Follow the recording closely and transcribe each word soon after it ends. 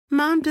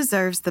Mom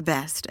deserves the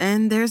best,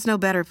 and there's no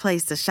better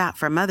place to shop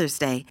for Mother's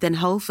Day than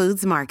Whole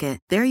Foods Market.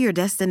 They're your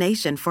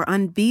destination for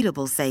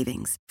unbeatable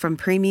savings, from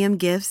premium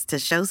gifts to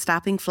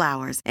show-stopping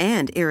flowers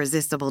and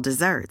irresistible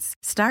desserts.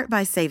 Start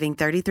by saving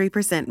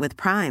 33% with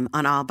Prime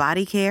on all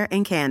body care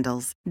and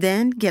candles.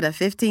 Then get a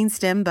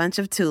 15-stem bunch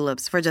of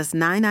tulips for just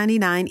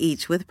 $9.99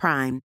 each with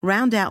Prime.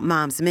 Round out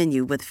Mom's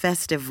menu with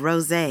festive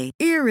rosé,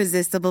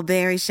 irresistible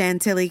berry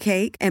chantilly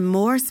cake, and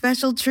more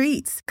special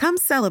treats. Come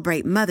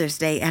celebrate Mother's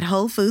Day at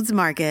Whole Foods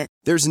Market.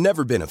 There's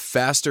never been a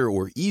faster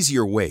or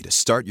easier way to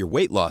start your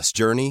weight loss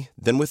journey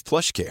than with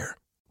PlushCare.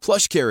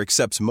 PlushCare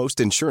accepts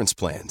most insurance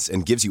plans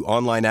and gives you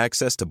online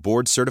access to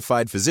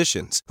board-certified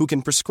physicians who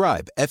can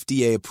prescribe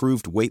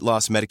FDA-approved weight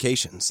loss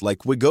medications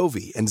like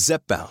Wegovy and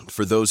Zepbound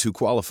for those who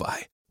qualify.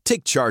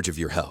 Take charge of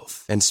your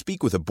health and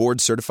speak with a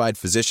board-certified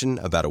physician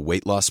about a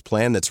weight loss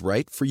plan that's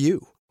right for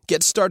you.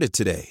 Get started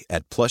today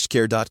at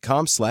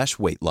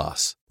plushcare.com/weight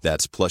loss.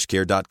 That's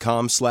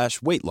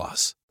plushcare.com/weight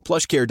loss.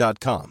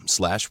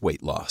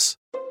 plushcare.com/weight loss.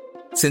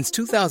 Since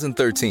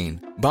 2013,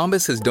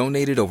 Bombas has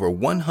donated over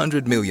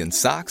 100 million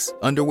socks,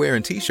 underwear,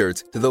 and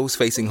T-shirts to those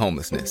facing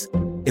homelessness.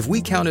 If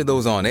we counted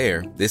those on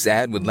air, this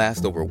ad would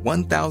last over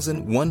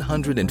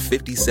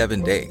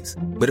 1,157 days.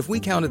 But if we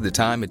counted the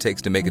time it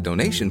takes to make a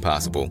donation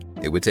possible,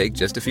 it would take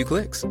just a few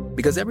clicks.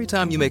 Because every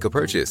time you make a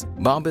purchase,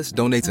 Bombas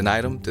donates an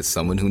item to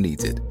someone who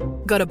needs it.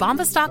 Go to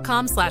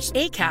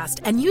bombas.com/ACAST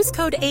and use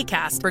code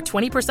ACAST for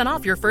 20%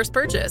 off your first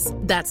purchase.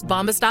 That's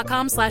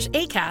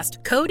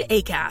bombas.com/ACAST, code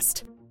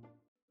ACAST.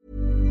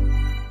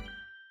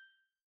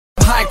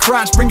 High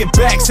crotch, bring it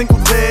back, single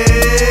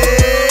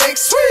leg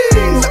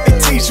swing. Let me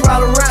teach you how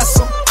to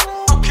wrestle.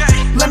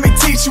 Okay. Let me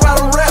teach you how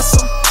to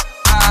wrestle.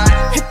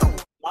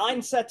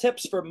 Mindset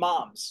tips for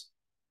moms.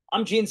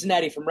 I'm Gene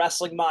Zanetti from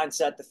Wrestling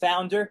Mindset, the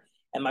founder,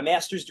 and my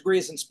master's degree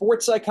is in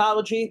sports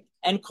psychology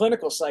and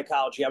clinical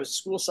psychology. I was a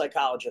school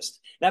psychologist.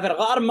 And I've had a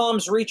lot of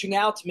moms reaching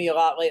out to me a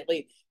lot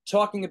lately,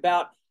 talking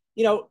about,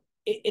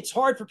 it's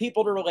hard for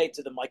people to relate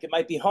to them. Like, it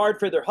might be hard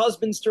for their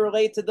husbands to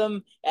relate to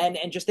them, and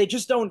they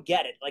just don't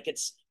get it. Like,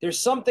 there's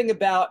something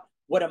about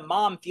what a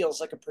mom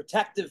feels like, a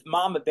protective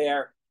mama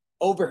bear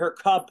over her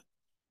cub,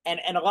 and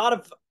a lot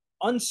of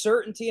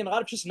uncertainty and a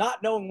lot of just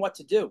not knowing what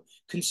to do.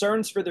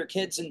 Concerns for their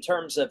kids in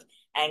terms of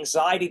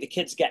anxiety. The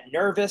kids get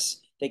nervous.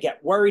 They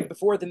get worried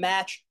before the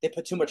match. They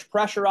put too much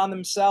pressure on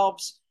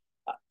themselves.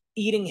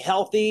 Eating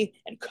healthy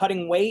and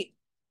cutting weight,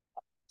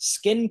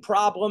 skin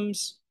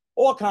problems,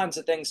 all kinds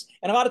of things.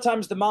 And a lot of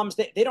times the moms,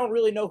 they don't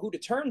really know who to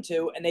turn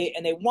to, and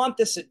they want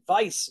this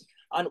advice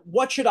on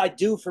what should I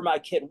do for my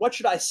kid? What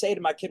should I say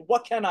to my kid?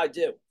 What can I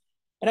do?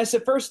 And I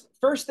said,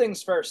 first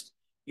things first,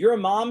 you're a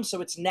mom,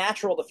 so it's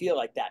natural to feel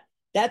like that.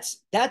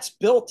 That's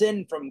built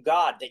in from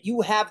God, that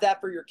you have that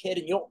for your kid,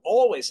 and you'll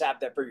always have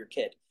that for your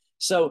kid.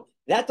 So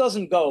that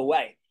doesn't go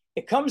away.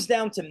 It comes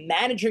down to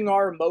managing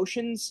our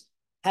emotions,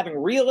 having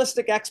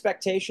realistic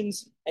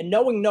expectations, and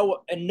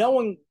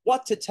knowing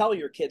what to tell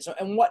your kids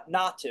and what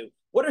not to.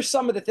 What are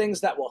some of the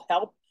things that will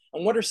help,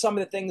 and what are some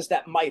of the things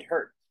that might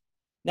hurt?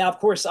 Now, of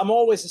course, I'm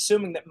always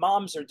assuming that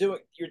moms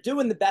you're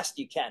doing the best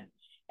you can.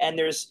 And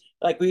there's,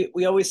 like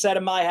we always said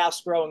in my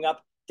house growing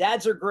up,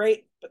 dads are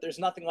great, but there's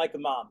nothing like a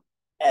mom.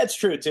 It's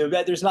true too.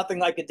 There's nothing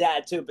like a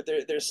dad too, but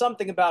there's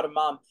something about a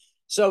mom.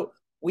 So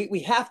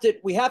we have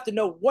to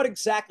know what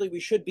exactly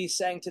we should be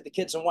saying to the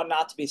kids and what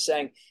not to be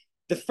saying.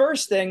 The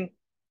first thing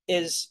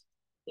is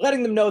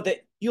letting them know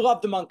that you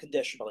love them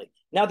unconditionally.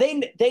 Now,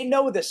 they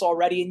know this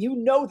already, and you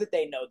know that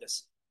they know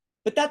this.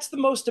 But that's the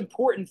most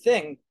important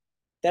thing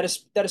that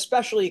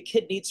especially a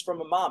kid needs from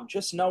a mom,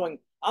 just knowing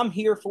I'm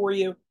here for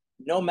you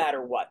no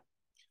matter what.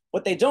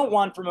 What they don't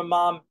want from a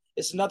mom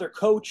is another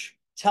coach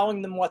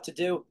telling them what to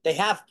do. They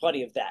have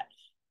plenty of that.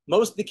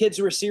 Most of the kids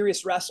who are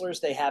serious wrestlers,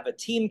 they have a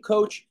team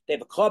coach, they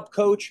have a club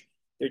coach.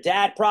 Their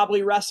dad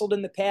probably wrestled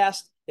in the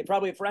past. They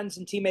probably have friends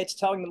and teammates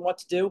telling them what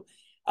to do.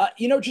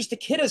 Just a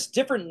kid has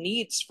different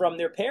needs from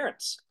their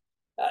parents.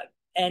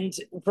 And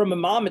from a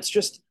mom, it's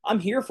just, I'm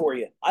here for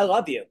you. I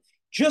love you.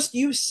 Just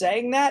you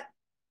saying that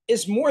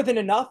is more than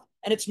enough.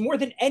 And it's more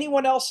than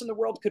anyone else in the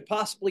world could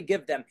possibly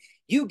give them.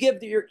 You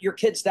give your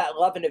kids that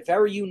love in a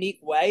very unique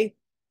way.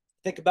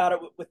 Think about it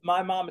with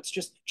my mom. It's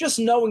just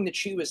knowing that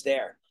she was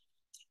there.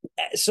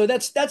 So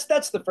that's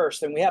the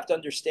first thing. We have to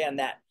understand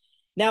that.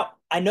 Now,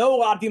 I know a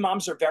lot of you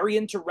moms are very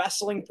into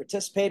wrestling,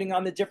 participating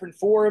on the different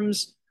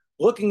forums,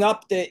 looking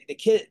up the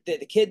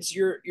kids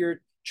your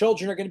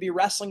children are going to be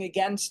wrestling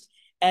against.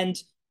 And,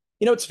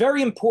 it's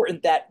very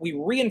important that we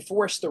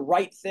reinforce the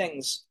right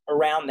things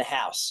around the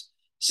house.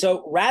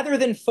 So rather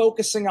than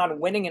focusing on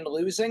winning and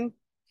losing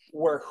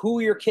or who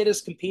your kid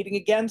is competing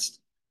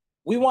against,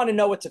 we want to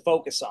know what to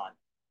focus on.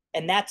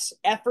 And that's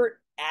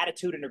effort,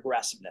 attitude, and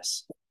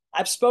aggressiveness.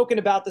 I've spoken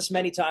about this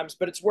many times,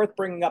 but it's worth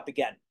bringing up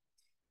again.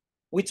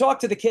 We talk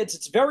to the kids.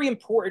 It's very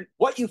important.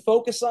 What you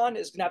focus on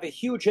is going to have a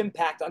huge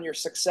impact on your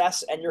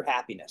success and your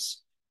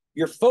happiness.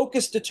 Your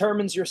focus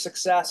determines your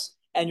success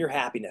and your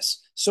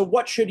happiness. So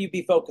what should you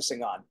be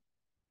focusing on?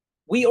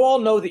 We all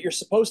know that you're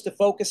supposed to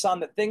focus on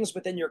the things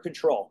within your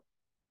control.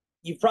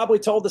 You've probably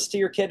told this to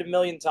your kid a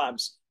million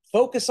times.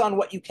 Focus on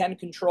what you can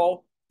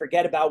control,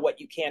 forget about what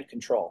you can't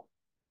control.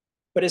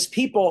 But as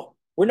people,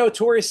 we're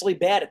notoriously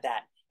bad at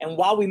that. And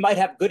while we might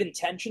have good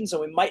intentions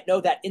and we might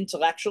know that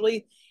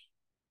intellectually,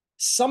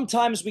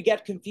 sometimes we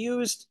get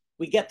confused,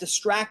 we get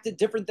distracted,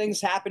 different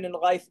things happen in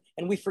life,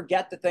 and we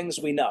forget the things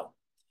we know.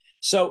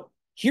 So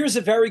here's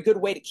a very good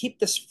way to keep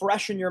this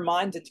fresh in your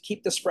mind and to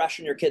keep this fresh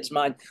in your kid's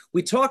mind.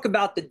 We talk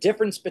about the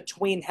difference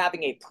between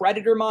having a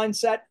predator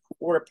mindset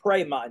or a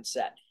prey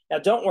mindset. Now,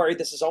 don't worry,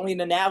 this is only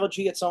an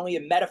analogy. It's only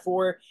a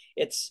metaphor.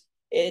 It's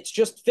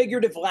just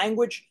figurative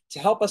language to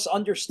help us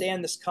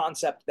understand this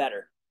concept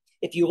better.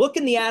 If you look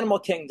in the animal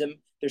kingdom,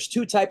 there's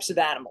two types of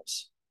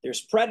animals.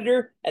 There's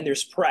predator and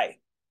there's prey.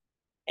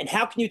 And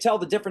how can you tell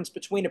the difference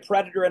between a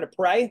predator and a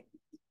prey?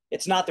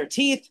 It's not their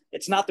teeth.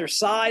 It's not their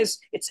size.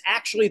 It's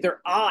actually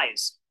their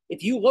eyes.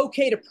 If you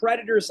locate a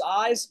predator's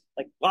eyes,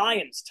 like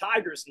lions,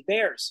 tigers, and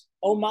bears,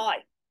 oh my,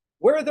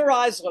 where are their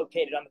eyes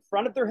located? On the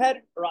front of their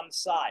head or on the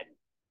side?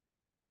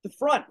 The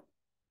front.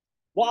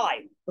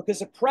 Why?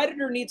 Because a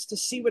predator needs to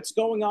see what's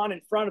going on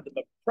in front of them.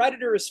 A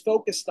predator is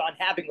focused on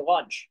having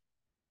lunch.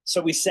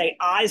 So we say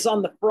eyes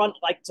on the front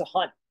like to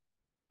hunt.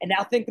 And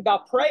now think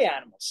about prey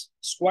animals.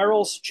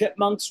 Squirrels,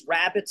 chipmunks,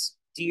 rabbits,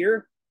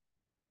 deer.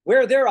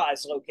 Where are their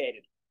eyes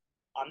located?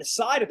 On the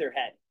side of their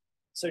head.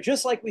 So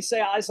just like we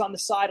say eyes on the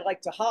side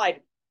like to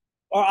hide,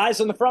 or eyes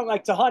on the front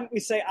like to hunt, we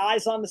say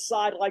eyes on the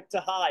side like to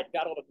hide.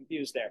 Got a little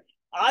confused there.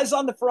 Eyes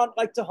on the front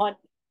like to hunt,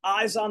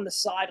 eyes on the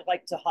side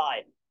like to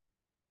hide.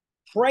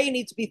 Prey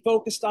need to be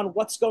focused on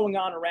what's going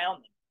on around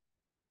them.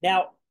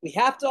 Now, we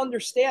have to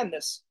understand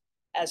this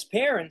as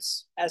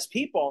parents, as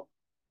people.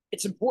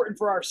 It's important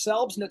for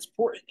ourselves, and it's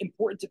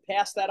important to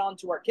pass that on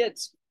to our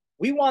kids.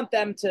 We want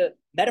them to,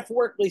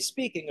 metaphorically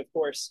speaking, of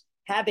course,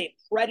 have a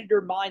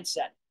predator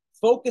mindset,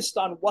 focused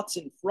on what's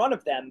in front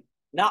of them,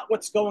 not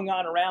what's going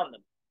on around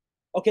them.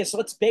 Okay, so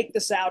let's bake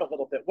this out a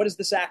little bit. What does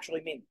this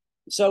actually mean?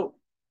 So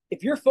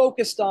if you're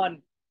focused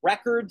on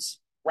records,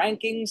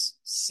 rankings,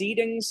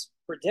 seedings,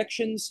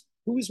 predictions,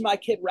 who's my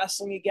kid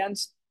wrestling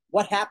against,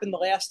 what happened the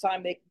last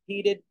time they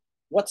competed,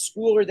 what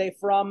school are they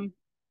from,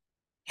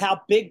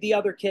 how big the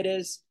other kid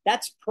is,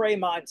 that's prey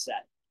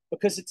mindset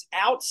because it's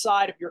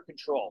outside of your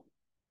control.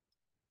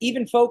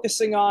 Even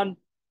focusing on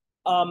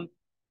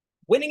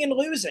winning and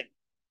losing,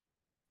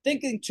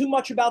 thinking too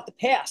much about the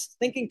past,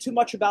 thinking too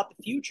much about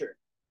the future,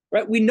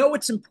 right? We know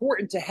it's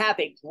important to have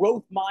a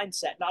growth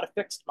mindset, not a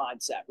fixed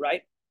mindset,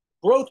 right?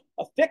 Growth,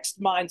 a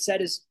fixed mindset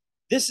is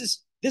this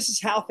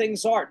is how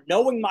things are,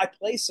 knowing my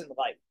place in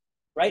life,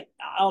 right?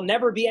 I'll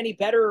never be any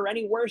better or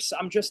any worse.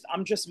 I'm just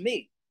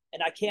me,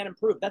 and I can't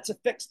improve. That's a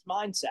fixed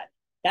mindset.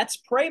 That's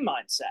prey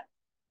mindset.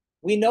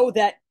 We know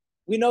that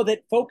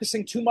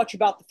focusing too much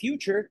about the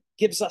future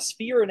gives us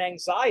fear and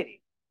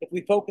anxiety. If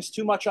we focus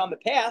too much on the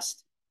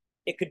past,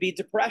 it could be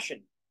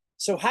depression.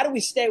 So how do we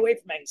stay away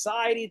from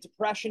anxiety,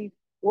 depression,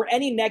 or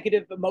any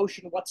negative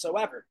emotion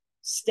whatsoever?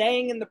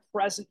 Staying in the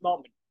present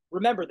moment.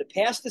 Remember, the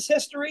past is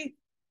history.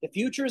 The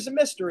future is a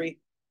mystery.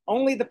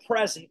 Only the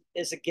present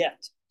is a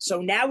gift. So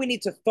now we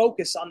need to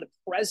focus on the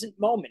present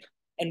moment.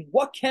 And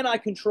what can I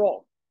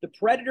control? The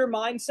predator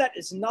mindset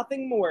is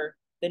nothing more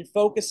than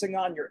focusing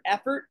on your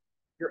effort,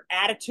 your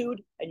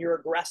attitude, and your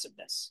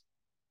aggressiveness.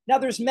 Now,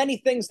 there's many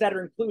things that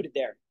are included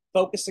there.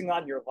 Focusing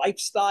on your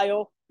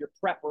lifestyle, your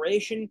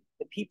preparation,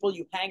 the people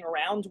you hang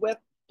around with,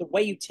 the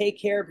way you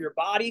take care of your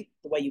body,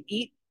 the way you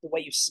eat, the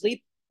way you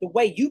sleep, the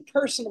way you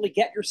personally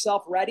get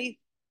yourself ready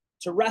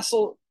to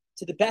wrestle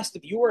to the best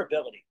of your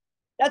ability.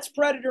 That's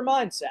predator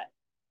mindset.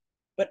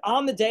 But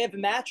on the day of a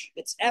match,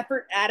 it's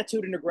effort,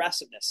 attitude, and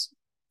aggressiveness.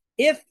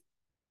 If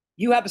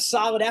you have a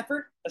solid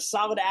effort, a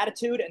solid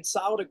attitude, and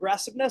solid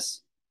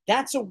aggressiveness,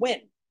 that's a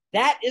win.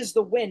 That is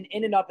the win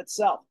in and of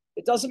itself.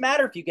 It doesn't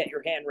matter if you get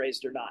your hand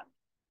raised or not.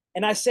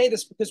 And I say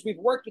this because we've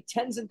worked with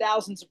tens and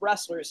thousands of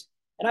wrestlers,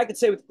 and I could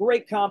say with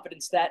great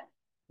confidence that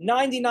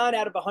 99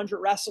 out of 100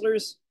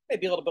 wrestlers,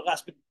 maybe a little bit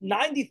less, but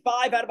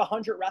 95 out of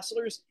 100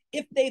 wrestlers,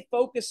 if they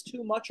focus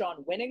too much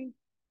on winning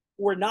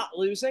or not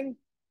losing,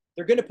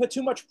 they're going to put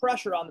too much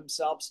pressure on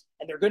themselves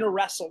and they're going to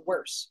wrestle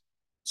worse.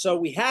 So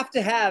we have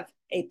to have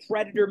a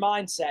predator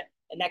mindset,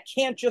 and that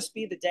can't just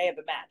be the day of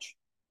a match.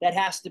 That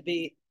has to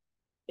be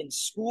in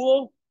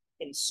school,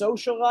 in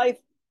social life,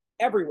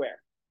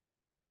 everywhere.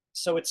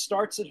 So it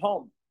starts at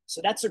home.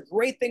 So that's a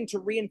great thing to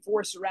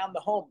reinforce around the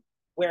home,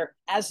 where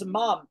as a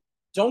mom,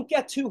 don't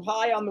get too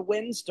high on the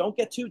wins. Don't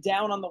get too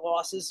down on the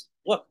losses.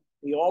 Look,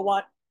 we all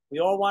want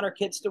our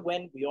kids to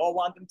win. We all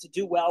want them to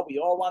do well. We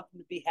all want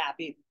them to be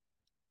happy.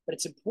 But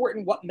it's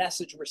important what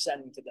message we're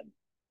sending to them.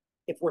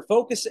 If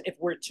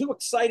we're too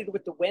excited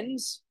with the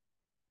wins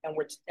and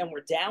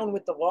we're down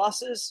with the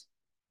losses,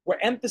 we're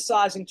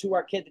emphasizing to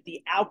our kid that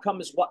the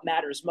outcome is what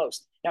matters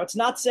most. Now, it's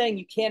not saying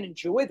you can't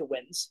enjoy the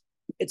wins.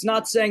 It's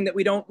not saying that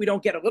we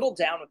don't get a little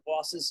down with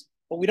losses,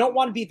 but we don't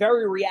want to be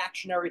very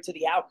reactionary to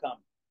the outcome.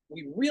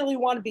 We really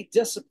want to be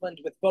disciplined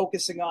with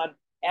focusing on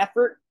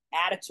effort,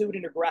 attitude,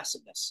 and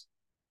aggressiveness,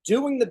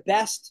 doing the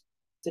best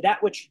to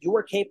that which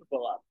you're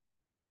capable of.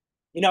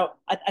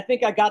 I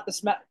think I got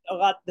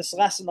this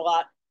lesson a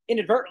lot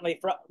inadvertently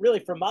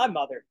from my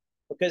mother.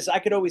 because I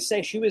could always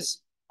say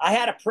I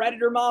had a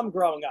predator mom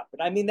growing up.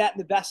 And I mean that in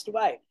the best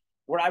way,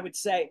 where I would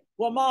say,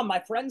 well, Mom, my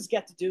friends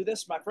get to do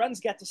this. My friends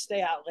get to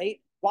stay out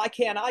late. Why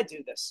can't I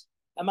do this?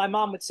 And my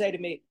mom would say to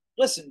me,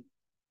 listen,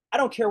 I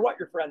don't care what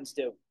your friends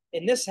do.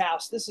 In this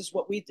house, this is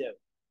what we do.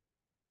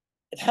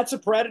 And that's a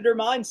predator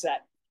mindset.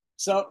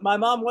 So my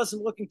mom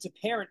wasn't looking to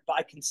parent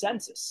by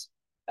consensus.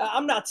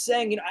 I'm not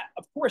saying,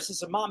 of course,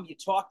 as a mom, you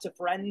talk to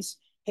friends.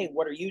 Hey,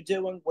 what are you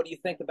doing? What do you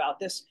think about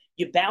this?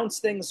 You bounce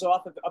things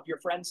off of your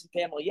friends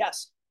and family,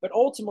 yes. But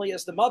ultimately,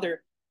 as the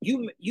mother,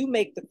 you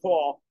make the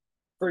call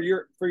for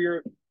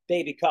your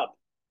baby cub,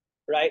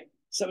 right?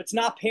 So it's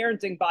not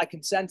parenting by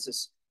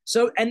consensus.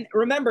 So, and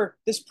remember,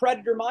 this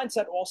predator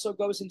mindset also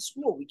goes in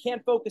school. We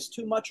can't focus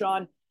too much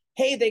on,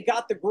 hey, they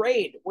got the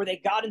grade or they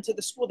got into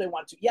the school they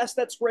want to. Yes,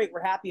 that's great.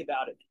 We're happy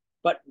about it.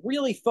 But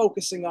really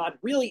focusing on,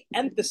 really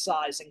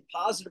emphasizing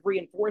positive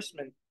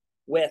reinforcement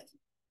with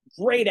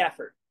great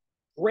effort,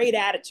 great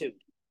attitude,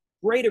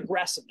 great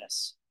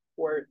aggressiveness,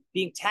 or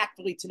being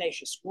tactfully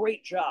tenacious.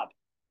 Great job.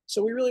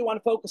 So we really want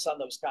to focus on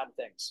those kind of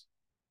things.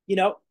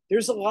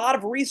 There's a lot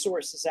of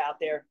resources out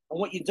there. And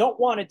what you don't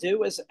want to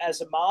do as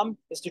a mom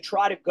is to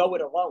try to go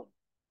it alone.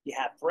 You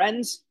have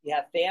friends, you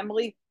have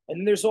family, and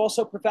then there's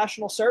also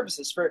professional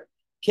services for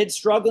kids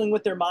struggling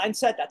with their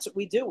mindset. That's what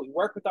we do. We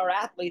work with our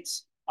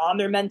athletes on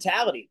their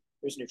mentality.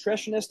 There's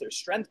nutritionists, there's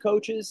strength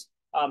coaches,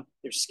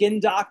 there's skin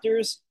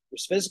doctors,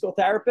 there's physical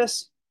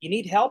therapists. You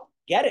need help?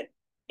 Get it.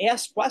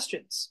 Ask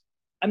questions.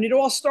 I mean, it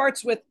all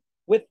starts with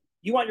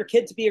you want your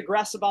kid to be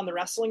aggressive on the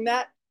wrestling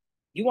mat.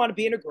 You want to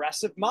be an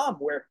aggressive mom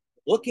where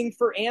looking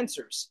for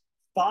answers,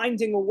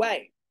 finding a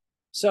way.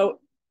 So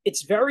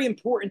it's very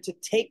important to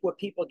take what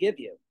people give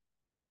you.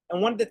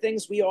 And one of the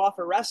things we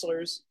offer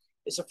wrestlers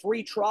is a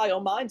free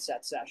trial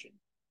mindset session.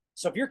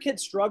 So if your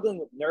kid's struggling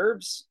with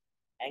nerves,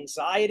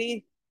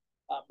 anxiety,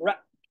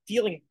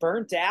 feeling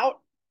burnt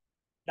out,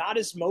 not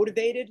as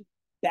motivated,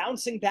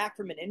 bouncing back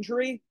from an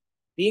injury,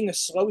 being a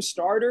slow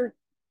starter,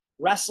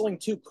 wrestling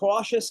too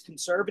cautious,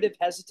 conservative,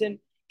 hesitant,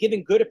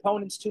 giving good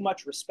opponents too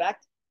much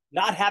respect,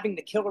 not having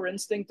the killer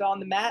instinct on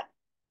the mat,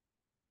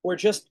 or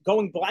just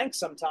going blank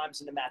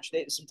sometimes in the match.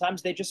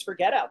 Sometimes they just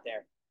forget out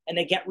there and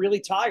they get really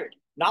tired,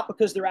 not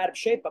because they're out of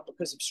shape, but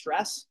because of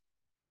stress.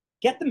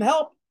 Get them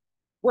help.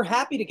 We're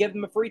happy to give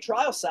them a free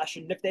trial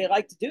session. And if they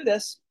like to do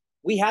this,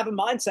 we have a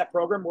mindset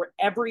program where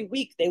every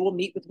week they will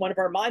meet with one of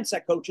our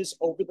mindset coaches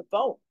over the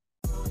phone.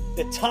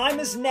 The time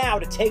is now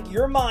to take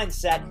your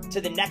mindset to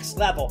the next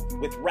level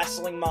with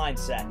Wrestling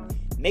Mindset.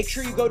 Make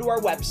sure you go to our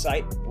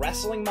website,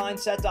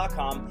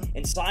 wrestlingmindset.com,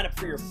 and sign up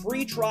for your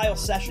free trial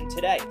session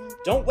today.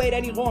 Don't wait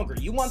any longer.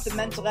 You want the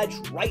mental edge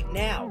right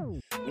now.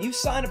 When you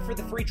sign up for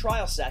the free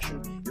trial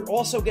session, you're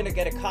also going to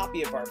get a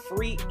copy of our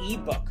free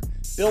ebook,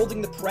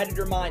 Building the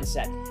Predator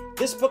Mindset.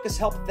 This book has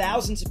helped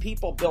thousands of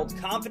people build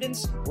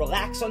confidence,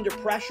 relax under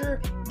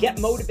pressure, get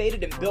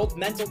motivated, and build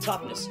mental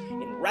toughness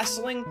in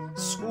wrestling,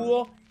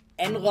 school,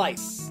 and life.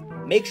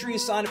 Make sure you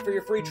sign up for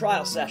your free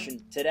trial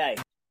session today.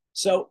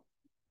 So,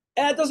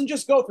 and that doesn't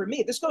just go for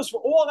me. This goes for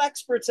all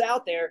experts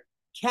out there.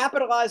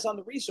 Capitalize on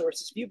the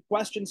resources. If you have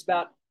questions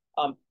about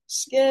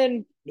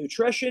skin,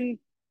 nutrition,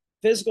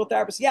 physical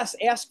therapists, yes,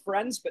 ask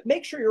friends, but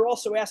make sure you're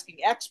also asking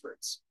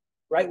experts,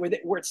 right?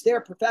 Where it's their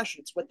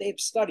profession, it's what they've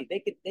studied. They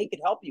could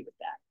help you with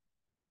that.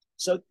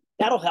 So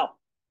that'll help.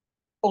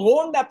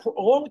 Along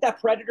with that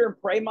predator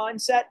and prey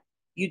mindset,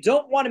 you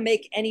don't want to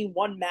make any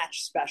one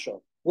match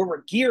special where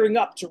we're gearing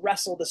up to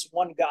wrestle this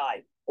one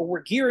guy or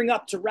we're gearing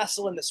up to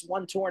wrestle in this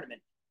one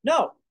tournament.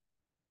 No.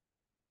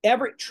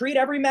 Treat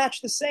every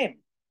match the same.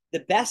 The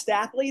best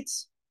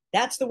athletes,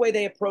 that's the way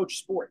they approach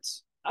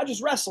sports. Not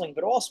just wrestling,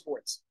 but all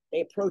sports.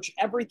 They approach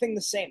everything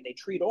the same. They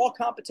treat all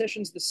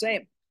competitions the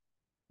same.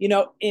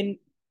 In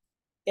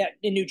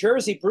New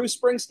Jersey, Bruce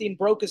Springsteen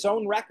broke his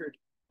own record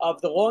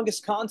of the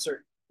longest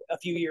concert a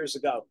few years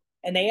ago.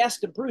 And they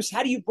asked him, Bruce,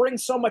 how do you bring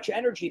so much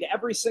energy to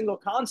every single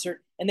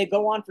concert and they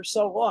go on for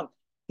so long?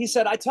 He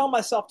said, I tell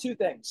myself two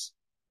things.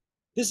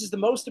 This is the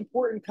most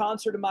important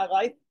concert of my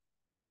life,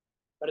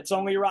 but it's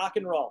only rock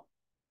and roll.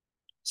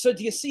 So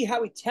do you see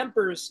how he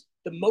tempers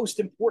the most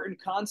important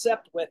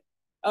concept with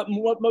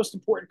most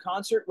important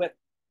concert with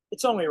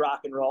it's only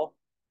rock and roll?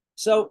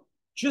 So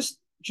just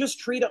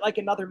treat it like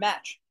another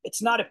match.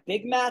 It's not a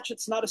big match.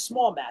 It's not a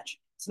small match.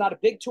 It's not a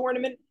big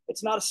tournament.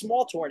 It's not a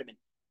small tournament.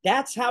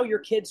 That's how your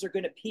kids are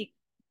going to peak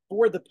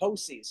for the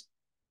postseason.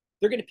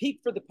 They're going to peak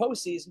for the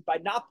postseason by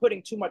not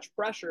putting too much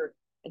pressure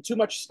and too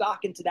much stock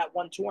into that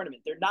one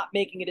tournament. They're not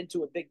making it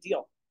into a big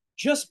deal.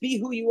 Just be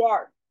who you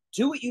are.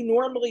 Do what you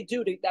normally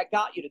do that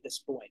got you to this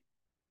point.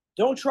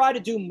 Don't try to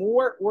do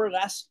more or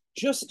less.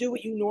 Just do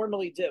what you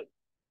normally do.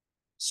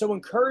 So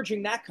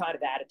encouraging that kind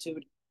of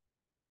attitude,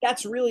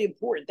 that's really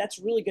important. That's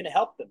really going to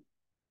help them.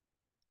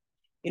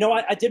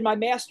 I did my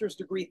master's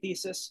degree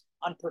thesis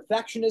on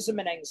perfectionism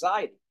and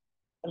anxiety.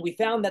 And we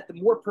found that the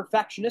more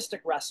perfectionistic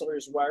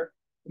wrestlers were,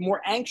 the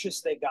more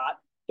anxious they got,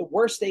 the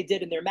worse they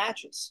did in their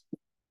matches.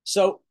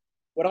 So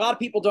what a lot of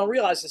people don't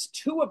realize is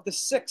 2 of the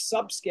 6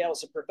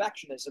 subscales of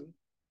perfectionism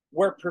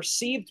were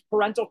perceived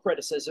parental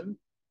criticism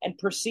and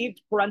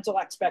perceived parental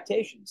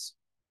expectations,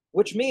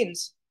 which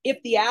means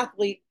if the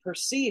athlete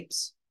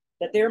perceives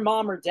that their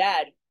mom or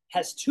dad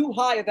has too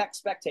high of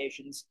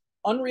expectations,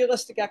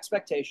 unrealistic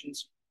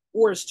expectations,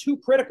 or is too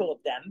critical of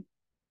them,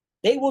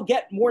 they will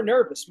get more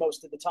nervous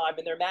most of the time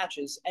in their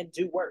matches and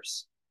do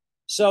worse.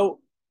 So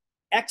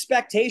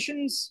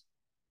expectations,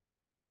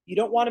 you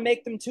don't want to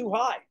make them too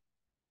high.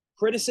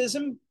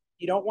 Criticism,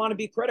 you don't want to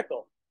be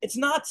critical. It's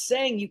not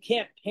saying you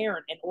can't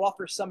parent and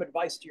offer some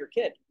advice to your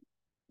kid,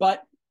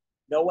 but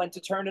know when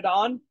to turn it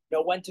on,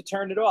 know when to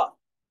turn it off.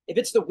 If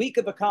it's the week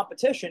of a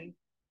competition,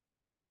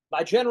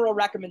 my general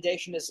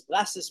recommendation is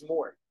less is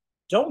more.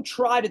 Don't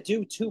try to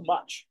do too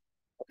much.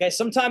 Okay,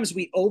 sometimes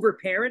we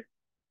overparent,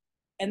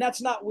 and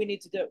that's not what we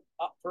need to do.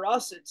 For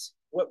us, it's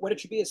what it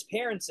should be as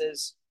parents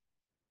is,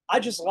 I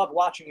just love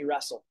watching you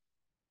wrestle.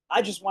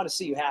 I just want to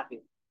see you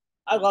happy.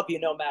 I love you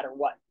no matter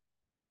what.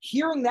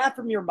 Hearing that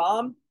from your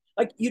mom,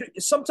 like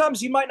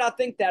sometimes you might not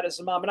think that as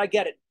a mom, and I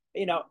get it.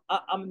 You know,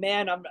 I'm a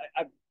man.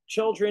 I've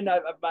children.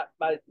 I've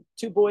my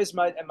two boys,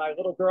 and my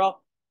little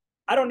girl.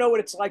 I don't know what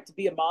it's like to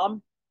be a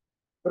mom,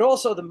 but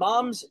also the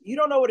moms, you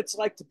don't know what it's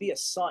like to be a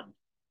son.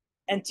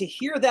 And to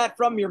hear that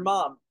from your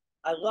mom,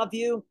 I love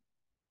you,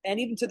 and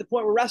even to the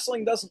point where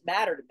wrestling doesn't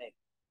matter to me.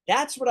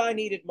 That's what I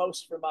needed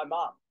most from my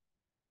mom.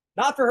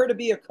 Not for her to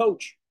be a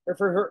coach or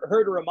for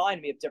her to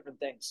remind me of different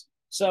things.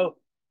 So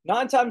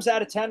 9 times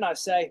out of 10, I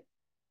say,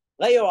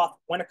 lay off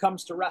when it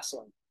comes to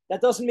wrestling.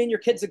 That doesn't mean your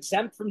kid's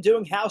exempt from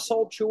doing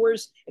household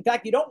chores. In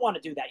fact, you don't want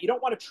to do that. You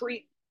don't want to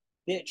treat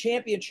the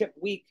championship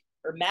week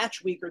or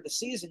match week or the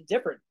season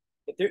different.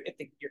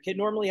 If your kid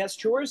normally has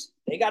chores,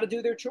 they got to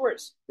do their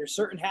chores. There's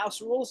certain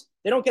house rules.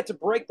 They don't get to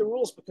break the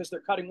rules because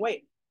they're cutting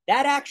weight.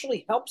 That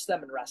actually helps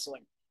them in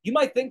wrestling. You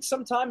might think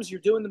sometimes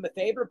you're doing them a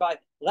favor by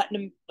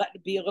letting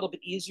it be a little bit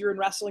easier in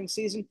wrestling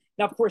season.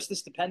 Now, of course,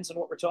 this depends on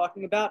what we're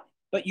talking about,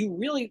 but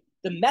the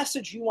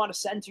message you want to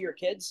send to your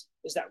kids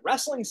is that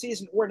wrestling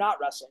season or not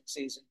wrestling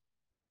season,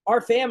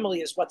 our family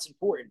is what's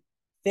important.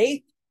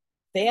 Faith,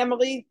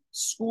 family,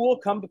 school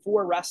come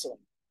before wrestling.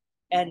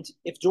 And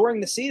if during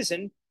the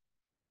season,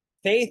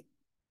 faith,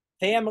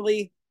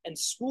 family, and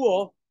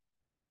school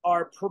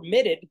are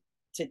permitted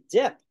to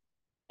dip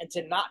and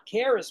to not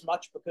care as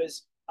much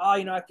because,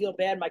 I feel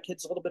bad. My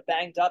kid's a little bit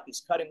banged up.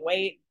 He's cutting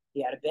weight.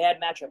 He had a bad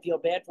match. I feel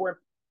bad for him.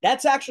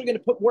 That's actually going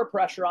to put more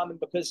pressure on them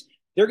because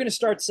they're going to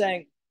start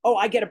saying, oh,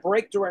 I get a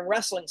break during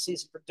wrestling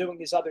season for doing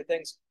these other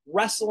things.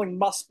 Wrestling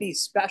must be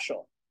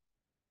special.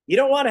 You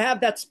don't want to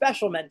have that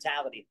special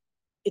mentality.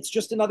 It's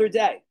just another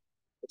day.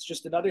 It's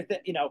just another thing,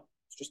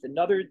 it's just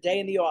another day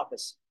in the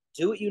office.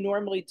 Do what you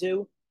normally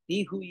do.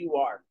 Be who you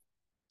are.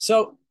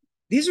 So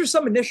these are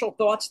some initial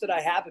thoughts that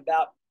I have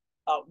about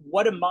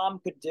what a mom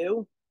could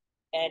do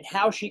and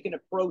how she can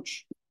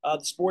approach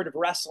the sport of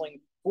wrestling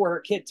for her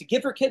kid to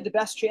give her kid the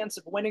best chance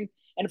of winning.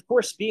 And of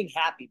course, being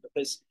happy,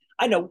 because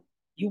I know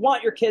you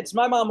want your kids.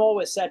 My mom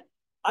always said,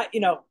 I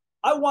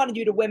wanted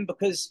you to win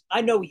because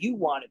I know you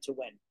wanted to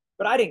win,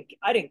 but I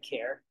didn't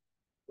care.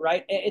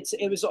 Right.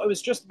 It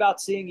was just about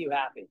seeing you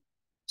happy.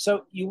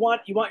 So you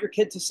want your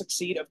kid to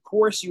succeed. Of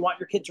course, you want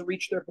your kid to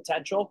reach their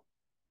potential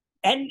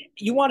and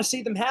you want to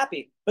see them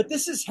happy. But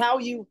this is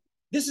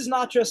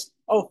not just,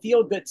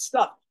 feel good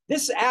stuff.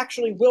 This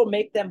actually will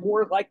make them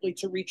more likely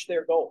to reach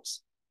their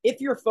goals.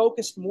 If you're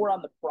focused more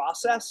on the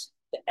process,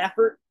 the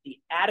effort, the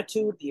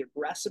attitude, the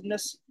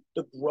aggressiveness,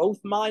 the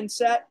growth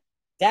mindset,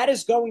 that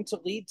is going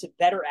to lead to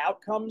better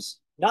outcomes,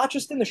 not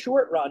just in the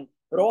short run,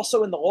 but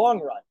also in the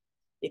long run.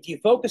 If you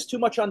focus too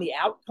much on the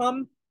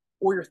outcome,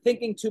 or you're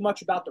thinking too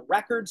much about the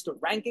records, the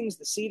rankings,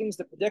 the seedings,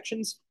 the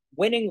predictions,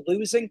 winning,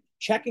 losing,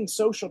 checking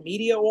social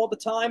media all the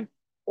time,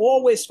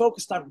 always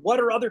focused on what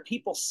are other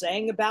people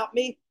saying about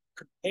me,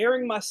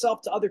 comparing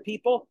myself to other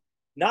people,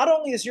 not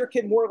only is your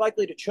kid more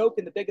likely to choke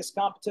in the biggest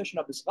competition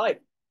of his life,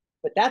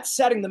 but that's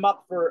setting them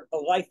up for a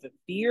life of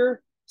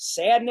fear,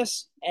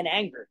 sadness, and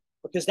anger,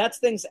 because that's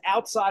things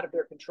outside of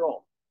their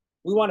control.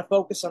 We want to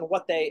focus on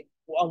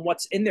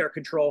what's in their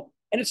control,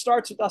 and it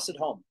starts with us at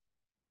home.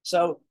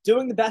 So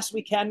doing the best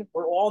we can,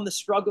 we're all in the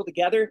struggle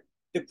together.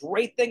 The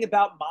great thing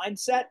about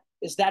mindset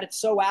is that it's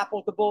so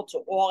applicable to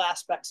all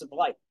aspects of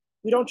life.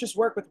 We don't just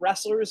work with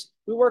wrestlers,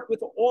 we work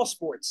with all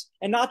sports,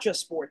 and not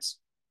just sports.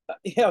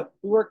 We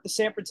work at the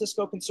San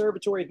Francisco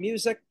Conservatory of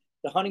Music,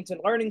 the Huntington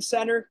Learning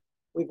Center.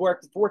 We've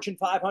worked with Fortune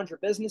 500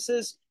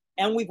 businesses,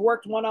 and we've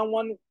worked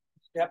one-on-one.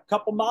 We have a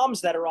couple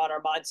moms that are on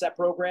our mindset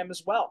program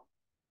as well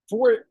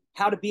for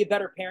how to be a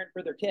better parent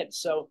for their kids.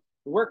 So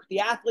we work with the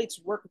athletes,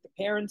 we work with the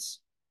parents.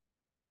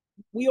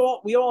 We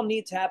all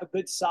need to have a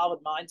good, solid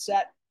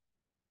mindset.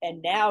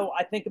 And now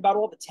I think about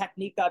all the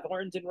technique I've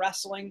learned in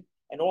wrestling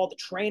and all the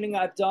training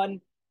I've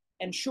done.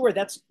 And sure,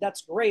 that's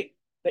great.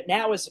 But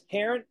now as a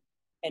parent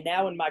and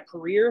now in my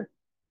career,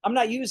 I'm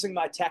not using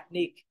my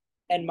technique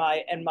and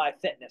my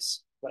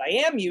fitness. What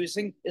I am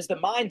using is the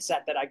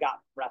mindset that I got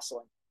from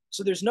wrestling.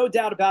 So there's no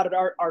doubt about it.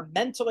 Our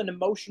mental and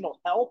emotional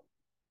health,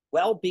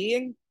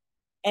 well-being,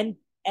 and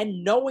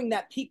knowing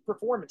that peak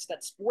performance,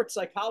 that sports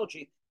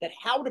psychology, that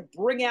how to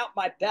bring out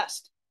my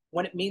best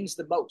when it means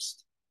the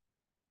most.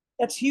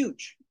 That's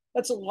huge.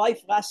 That's a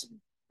life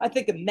lesson. I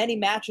think of many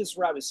matches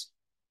where I was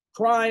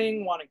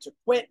crying, wanting to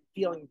quit,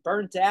 feeling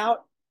burnt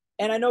out.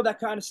 And I know that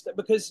kind of stuff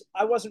because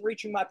I wasn't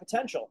reaching my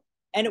potential.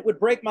 And it would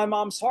break my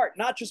mom's heart,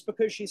 not just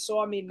because she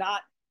saw me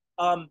not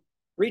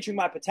reaching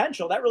my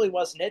potential. That really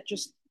wasn't it.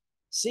 Just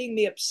seeing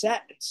me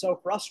upset and so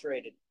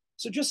frustrated.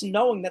 So just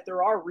knowing that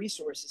there are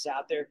resources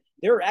out there,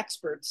 there are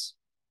experts.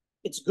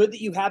 It's good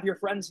that you have your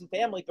friends and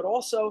family, but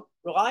also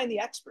rely on the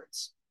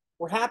experts.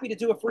 We're happy to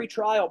do a free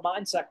trial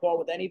mindset call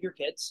with any of your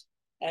kids,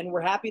 and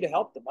we're happy to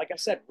help them. Like I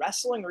said,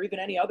 wrestling or even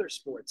any other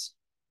sports.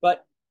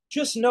 But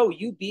just know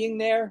you being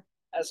there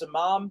as a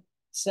mom,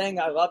 saying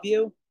I love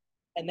you,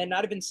 and then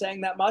not even saying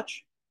that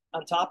much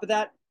on top of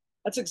that,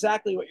 that's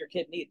exactly what your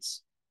kid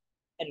needs.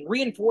 And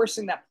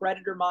reinforcing that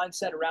predator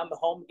mindset around the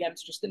home, again,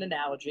 it's just an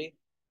analogy.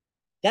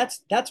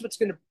 That's what's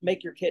going to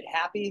make your kid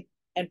happy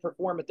and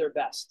perform at their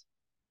best.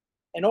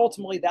 And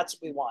ultimately, that's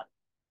what we want,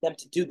 them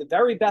to do the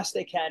very best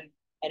they can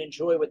and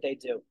enjoy what they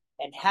do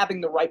and having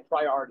the right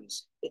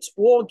priorities. It's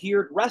all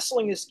geared,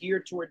 wrestling is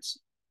geared towards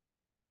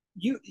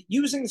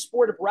using the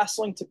sport of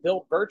wrestling to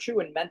build virtue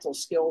and mental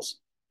skills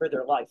for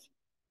their life.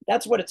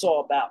 That's what it's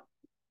all about.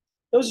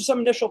 Those are some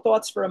initial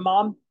thoughts for a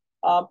mom.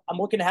 I'm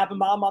looking to have a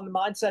mom on the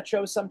Mindset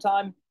Show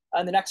sometime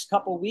in the next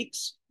couple of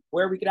weeks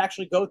where we can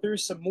actually go through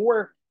some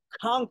more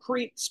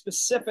concrete,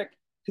 specific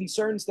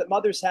concerns that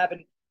mothers have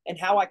and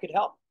how I could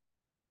help.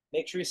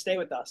 Make sure you stay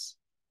with us.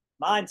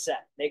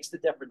 Mindset makes the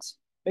difference.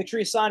 Make sure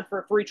you sign for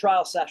a free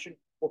trial session.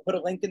 We'll put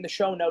a link in the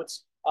show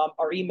notes,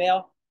 our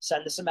email.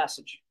 Send us a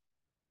message.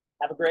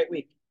 Have a great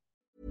week.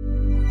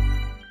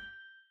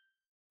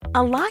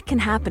 A lot can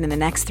happen in the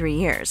next 3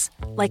 years.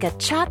 Like a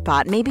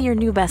chatbot may be your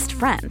new best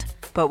friend.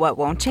 But what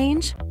won't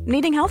change?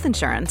 Needing health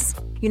insurance.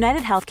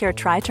 United Healthcare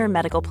Tri-Term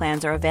Medical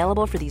Plans are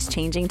available for these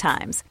changing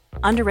times.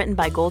 Underwritten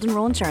by Golden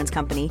Rule Insurance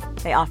Company,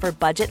 they offer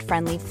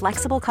budget-friendly,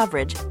 flexible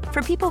coverage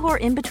for people who are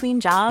in between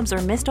jobs or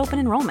missed open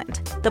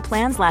enrollment. The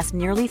plans last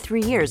nearly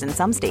 3 years in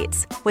some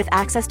states, with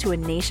access to a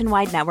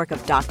nationwide network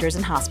of doctors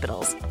and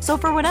hospitals. So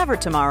for whatever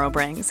tomorrow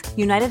brings,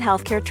 United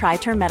Healthcare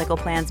Tri-Term Medical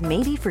Plans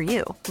may be for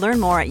you. Learn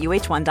more at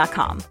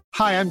uh1.com.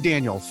 Hi, I'm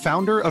Daniel,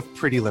 founder of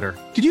Pretty Litter.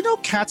 Did you know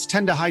cats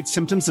tend to hide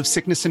symptoms of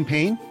sickness and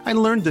pain? I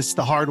learned this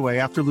the hard way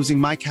after losing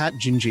my cat,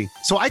 Gingy.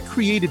 So I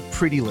created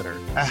Pretty Litter,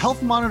 a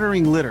health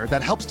monitoring litter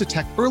that helps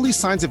detect early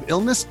signs of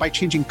illness by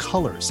changing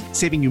colors,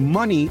 saving you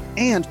money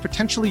and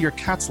potentially your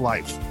cat's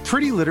life.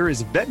 Pretty Litter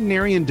is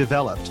veterinarian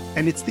developed,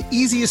 and it's the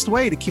easiest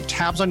way to keep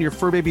tabs on your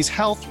fur baby's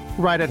health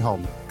right at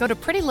home. Go to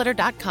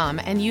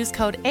prettylitter.com and use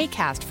code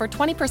ACAST for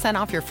 20%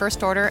 off your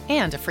first order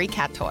and a free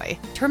cat toy.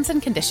 Terms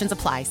and conditions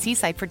apply. See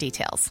site for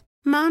details.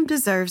 Mom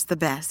deserves the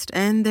best,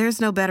 and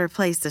there's no better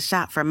place to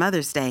shop for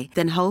Mother's Day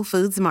than Whole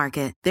Foods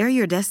Market. They're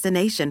your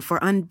destination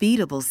for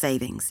unbeatable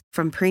savings,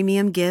 from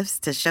premium gifts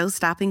to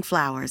show-stopping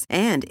flowers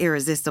and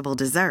irresistible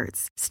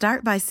desserts.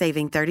 Start by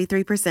saving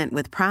 33%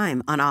 with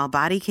Prime on all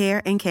body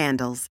care and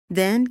candles.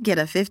 Then get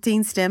a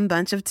 15-stem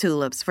bunch of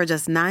tulips for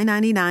just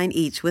 $9.99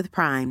 each with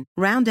Prime.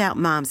 Round out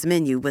Mom's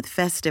menu with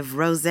festive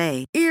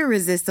rosé,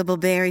 irresistible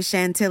berry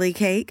chantilly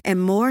cake,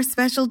 and more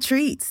special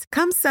treats.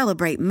 Come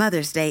celebrate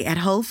Mother's Day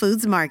at Whole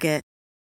Foods Market.